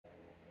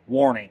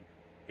Warning: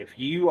 if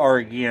you are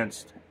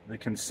against the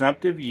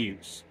consumptive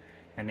use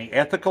and the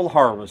ethical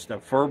harvest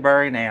of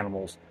fur-bearing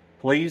animals,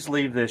 please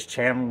leave this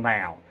channel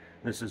now.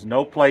 This is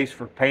no place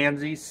for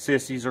pansies,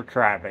 sissies, or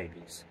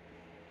crybabies.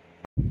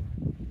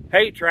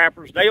 Hey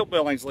trappers, Dale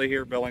Billingsley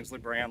here,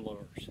 Billingsley Brand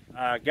Lures.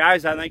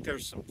 Guys, I think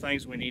there's some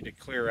things we need to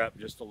clear up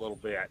just a little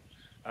bit,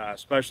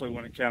 especially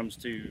when it comes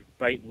to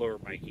bait and lure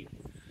making.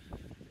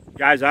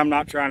 Guys, I'm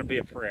not trying to be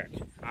a prick.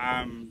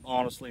 I'm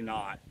honestly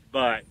not.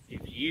 But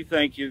if you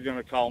think you're going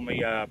to call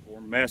me up or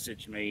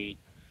message me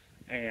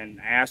and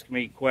ask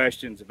me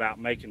questions about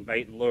making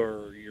bait and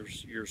lure,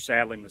 you're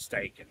sadly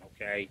mistaken,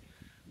 okay?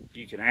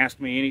 You can ask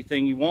me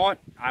anything you want.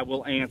 I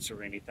will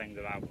answer anything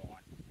that I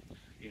want.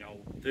 You know,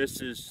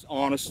 this is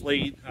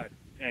honestly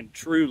and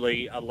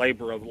truly a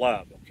labor of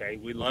love, okay?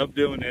 We love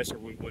doing this or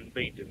we wouldn't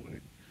be doing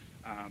it.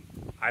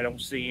 I don't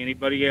see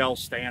anybody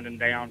else standing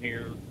down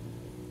here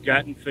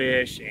gutting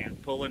fish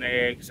and pulling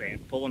eggs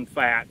and pulling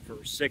fat for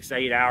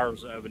 6-8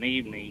 hours of an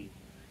evening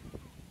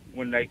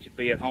when they could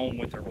be at home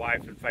with their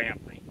wife and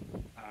family.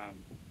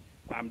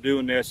 I'm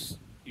doing this,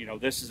 you know,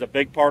 this is a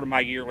big part of my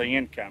yearly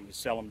income is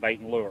selling bait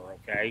and lure,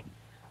 okay?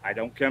 I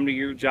don't come to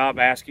your job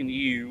asking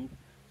you,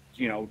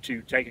 you know,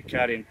 to take a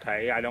cut in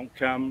pay. I don't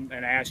come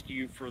and ask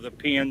you for the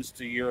pins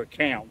to your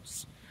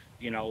accounts,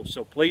 you know,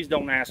 so please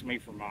don't ask me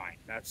for mine.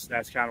 That's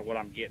kind of what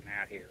I'm getting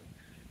at here.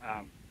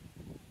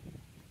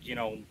 You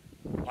know,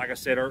 like I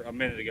said a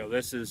minute ago,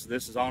 this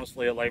is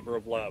honestly a labor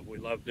of love. We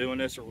love doing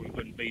this or we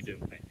wouldn't be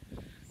doing it.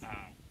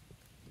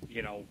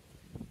 You know,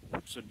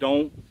 so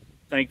don't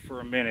think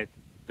for a minute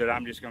that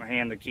I'm just going to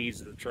hand the keys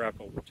to the truck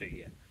over to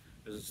you,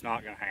 because it's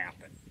not going to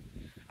happen.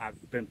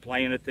 I've been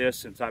playing at this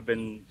since I've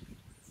been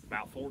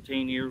about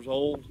 14 years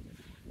old.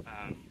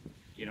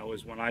 You know,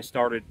 is when I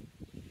started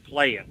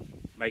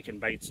playing, making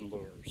baits and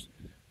lures.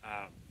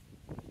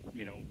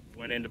 You know,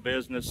 went into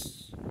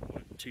business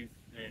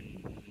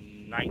in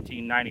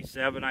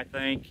 1997, I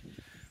think.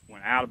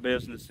 Went out of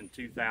business in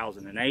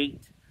 2008.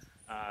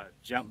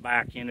 Jumped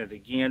back in it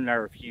again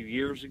there a few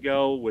years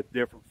ago with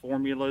different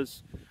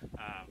formulas.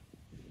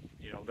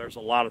 You know, there's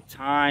a lot of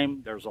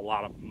time, there's a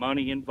lot of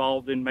money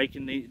involved in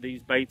making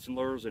these baits and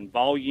lures and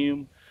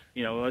volume.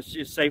 You know, let's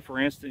just say, for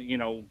instance, you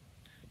know,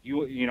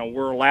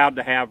 we're allowed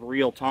to have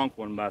real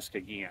Tonquin musk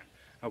again.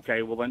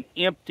 Okay, well, an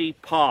empty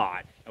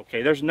pod,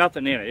 okay, there's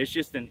nothing in it. It's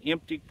just an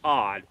empty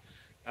pod,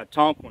 a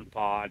Tonquin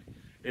pod,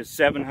 is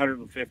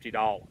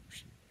 $750.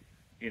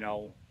 You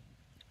know,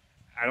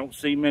 I don't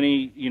see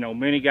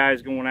many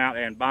guys going out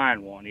and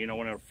buying one. You know,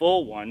 when a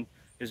full one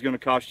is going to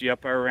cost you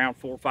up there around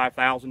 $4,000 or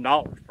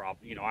 $5,000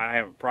 probably. You know, I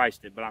haven't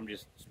priced it, but I'm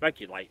just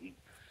speculating.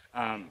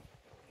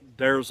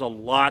 There's a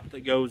lot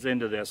that goes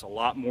into this, a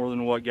lot more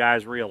than what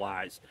guys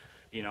realize.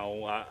 You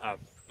know, a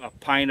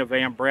pint of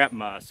Ambrette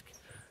musk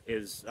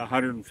is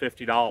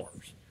 $150.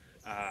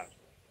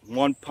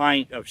 1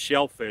 pint of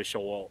shellfish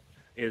oil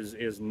is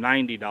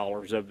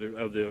 $90 of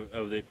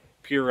the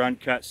pure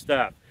uncut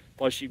stuff.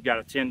 Plus you've got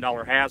a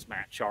 $10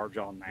 hazmat charge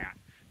on that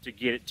to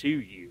get it to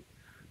you.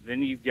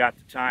 Then you've got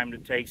the time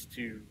it takes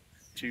to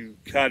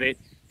cut it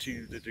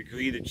to the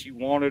degree that you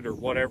want it or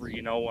whatever.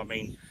 You know, I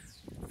mean,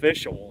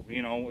 fish oil,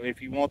 you know, if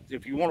you want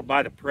to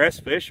buy the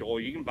pressed fish oil,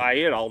 you can buy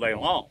it all day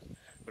long.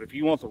 But if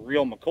you want the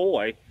real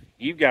McCoy,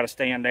 you've got to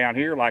stand down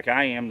here like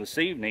I am this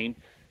evening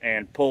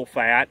and pull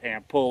fat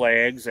and pull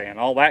eggs and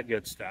all that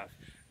good stuff.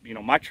 You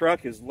know, my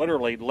truck is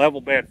literally level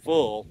bed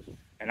full,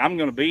 and I'm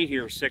going to be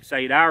here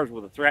 6-8 hours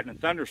with a threatening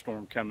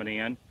thunderstorm coming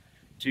in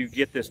to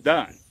get this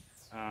done.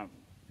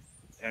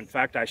 In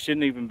fact, I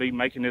shouldn't even be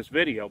making this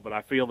video, but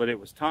I feel that it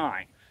was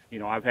time. You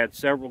know, I've had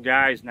several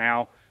guys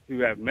now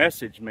who have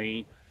messaged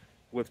me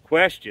with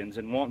questions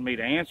and wanting me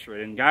to answer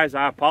it. And guys,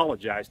 I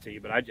apologize to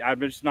you, but I'm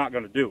just not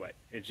going to do it.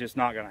 It's just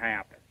not going to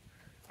happen.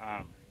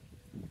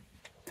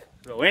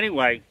 So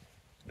anyway,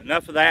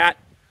 enough of that.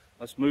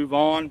 Let's move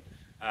on.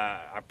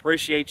 I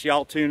appreciate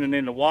y'all tuning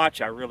in to watch.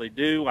 I really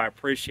do. I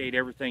appreciate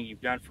everything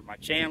you've done for my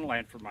channel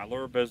and for my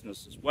lure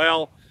business as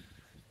well.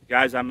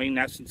 Guys, I mean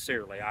that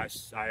sincerely. I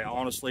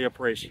honestly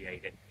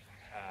appreciate it.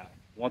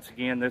 Once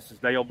again, this is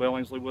Dale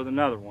Billingsley with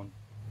another one.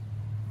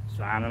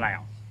 Signing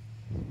out.